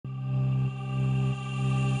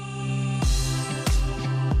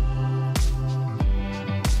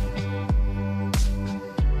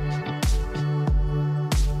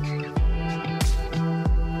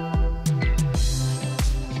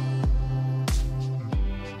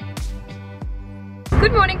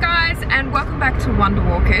Good morning guys and welcome back to Wonder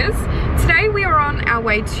Walkers. Today we are on our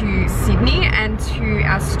way to Sydney and to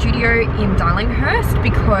our studio in Darlinghurst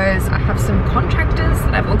because I have some contractors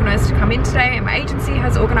that I've organised to come in today, and my agency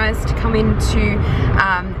has organised to come in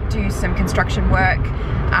to do some construction work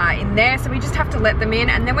in there, so we just have to let them in,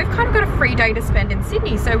 and then we've kind of got a free day to spend in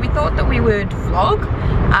Sydney, so we thought that we would vlog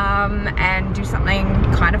and do something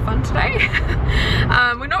kind of fun today.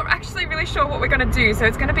 We're not actually really sure what we're going to do, so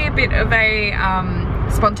it's going to be a bit of a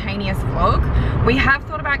spontaneous vlog. We have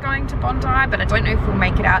thought about going to Bondi, but I don't know if we'll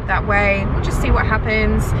make it out that way. We'll just see what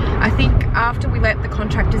happens. I think after we let the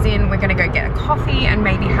contractors in, we're going to go get a coffee and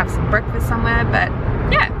maybe have some breakfast somewhere, but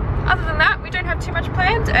yeah, other than that we don't have too much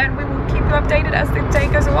planned, and we will keep you updated as the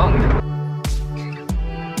day goes along.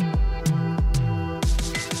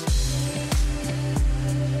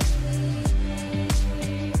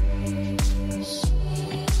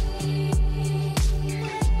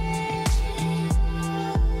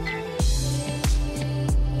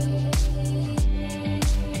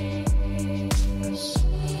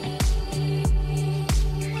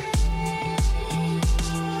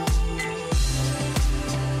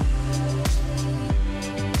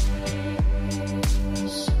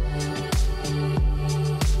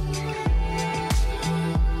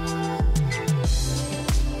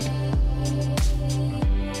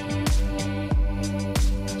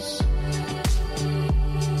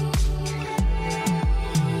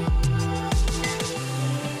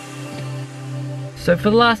 So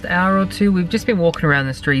for the last hour or two, we've just been walking around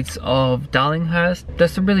the streets of Darlinghurst.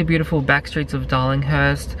 There's some really beautiful back streets of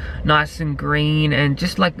Darlinghurst, nice and green, and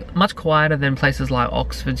just like much quieter than places like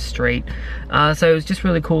Oxford Street. So it was just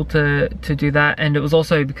really cool to do that, and it was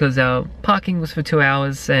also because our parking was for 2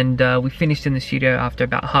 hours, and we finished in the studio after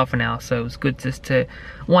about half an hour, so it was good just to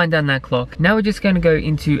wind down that clock. Now we're just going to go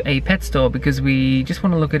into a pet store because we just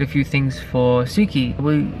want to look at a few things for Suki.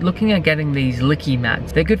 We're looking at getting these licky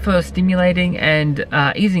mats. They're good for stimulating and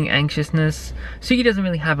easing anxiousness. Suki doesn't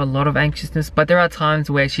really have a lot of anxiousness, but there are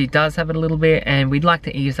times where she does have it a little bit, and we'd like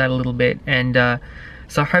to ease that a little bit, and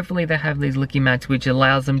so hopefully they have these licky mats which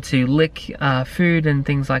allows them to lick food and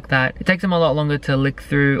things like that. It takes them a lot longer to lick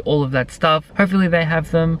through all of that stuff. Hopefully they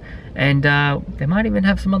have them, and they might even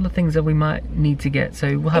have some other things that we might need to get,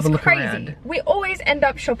 so we'll have a look around. We always end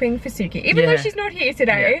up shopping for Suki, even though she's not here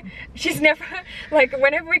today. She's never, like,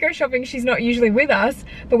 whenever we go shopping she's not usually with us,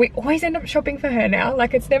 but we always end up shopping for her now.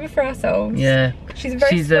 Like, it's never for ourselves. Yeah, she's a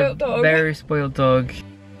very spoiled dog. Very spoiled dog.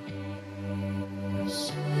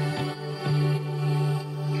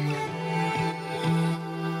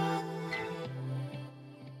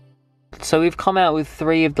 So we've come out with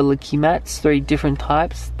 3 of the licky mats, 3 different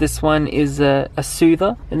types. This one is a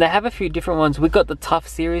soother, and they have a few different ones. We got the tough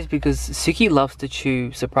series because Suki loves to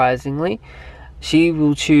chew, surprisingly. She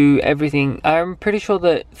will chew everything. I'm pretty sure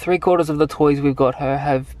that 3/4 of the toys we've got her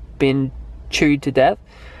have been chewed to death.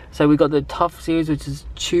 So we got the tough series, which is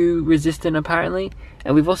chew resistant apparently,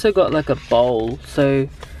 and we've also got like a bowl, so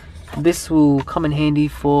this will come in handy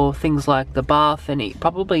for things like the bath, and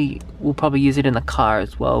we'll probably use it in the car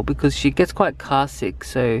as well because she gets quite car sick,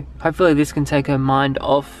 so hopefully this can take her mind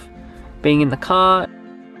off being in the car.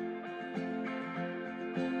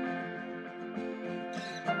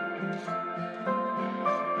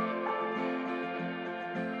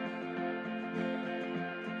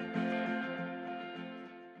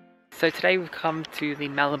 So today we've come to the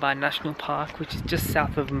Maroubra National Park, which is just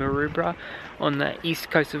south of Maroubra on the east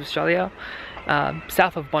coast of Australia,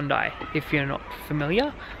 south of Bondi, if you're not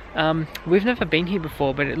familiar. We've never been here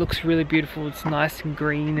before, but it looks really beautiful. It's nice and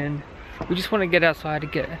green, and we just want to get outside to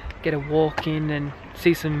get a walk in and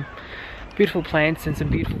see some beautiful plants and some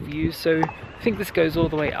beautiful views. So I think this goes all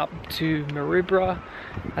the way up to Maroubra.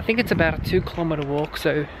 I think it's about a 2-kilometre walk,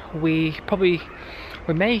 so we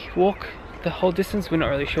may walk the whole distance, we're not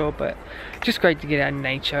really sure, but just great to get out in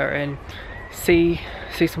nature and see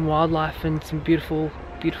some wildlife and some beautiful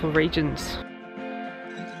regions.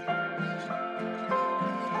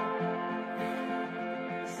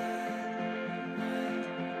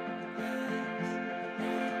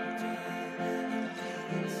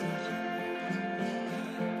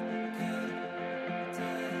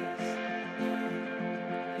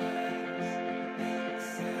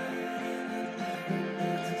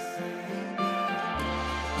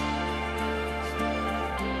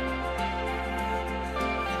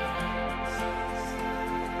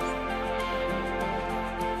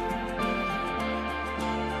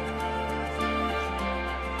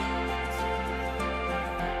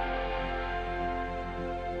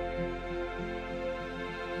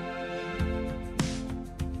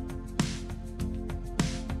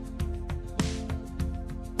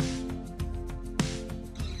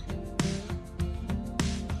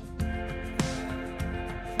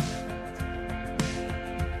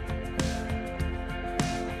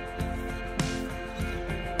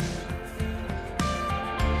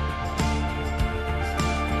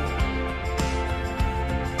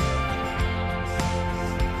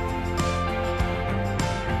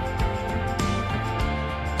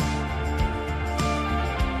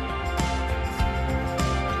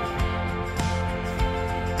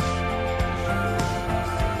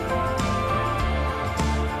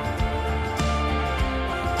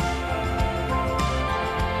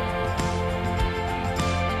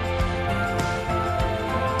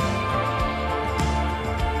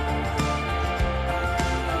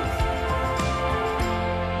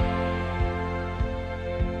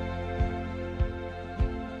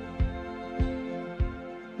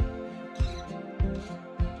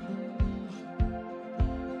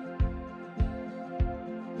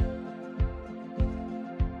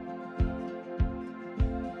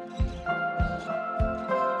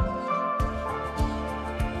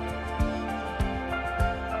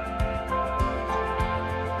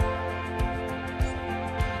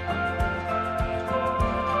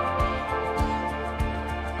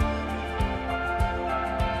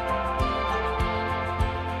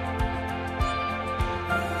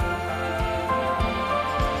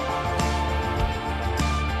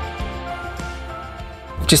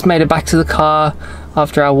 just made it back to the car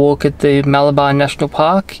after our walk at the Maroubra National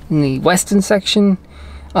Park in the western section.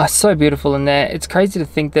 Oh, it's so beautiful in there. It's crazy to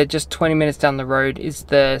think that just 20 minutes down the road is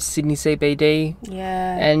the Sydney CBD.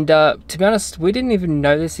 Yeah. And to be honest, we didn't even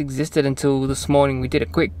know this existed until this morning. We did a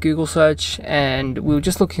quick Google search and we were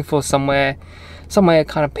just looking for somewhere kind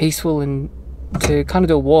of peaceful and to kind of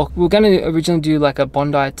do a walk. We were going to originally do like a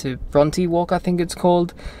Bondi to Bronte walk, I think it's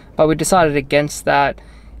called, but we decided against that.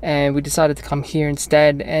 And we decided to come here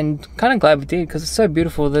instead, and kind of glad we did because it's so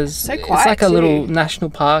beautiful. There's so quiet, it's like a too. little national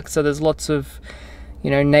park, so there's lots of, you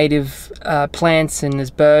know, native plants and there's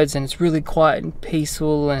birds, and it's really quiet and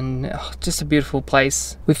peaceful, and just a beautiful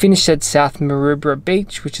place. We finished at South Maroubra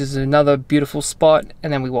Beach, which is another beautiful spot,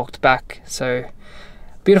 and then we walked back. So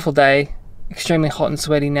beautiful day, extremely hot and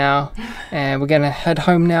sweaty now, and we're gonna head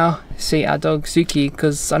home now, see our dog Suki,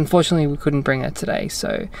 because unfortunately we couldn't bring her today,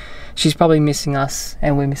 so she's probably missing us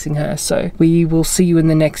and we're missing her. So we will see you in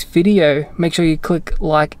the next video. Make sure you click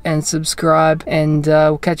like and subscribe, and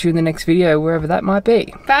we'll catch you in the next video, wherever that might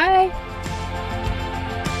be. Bye.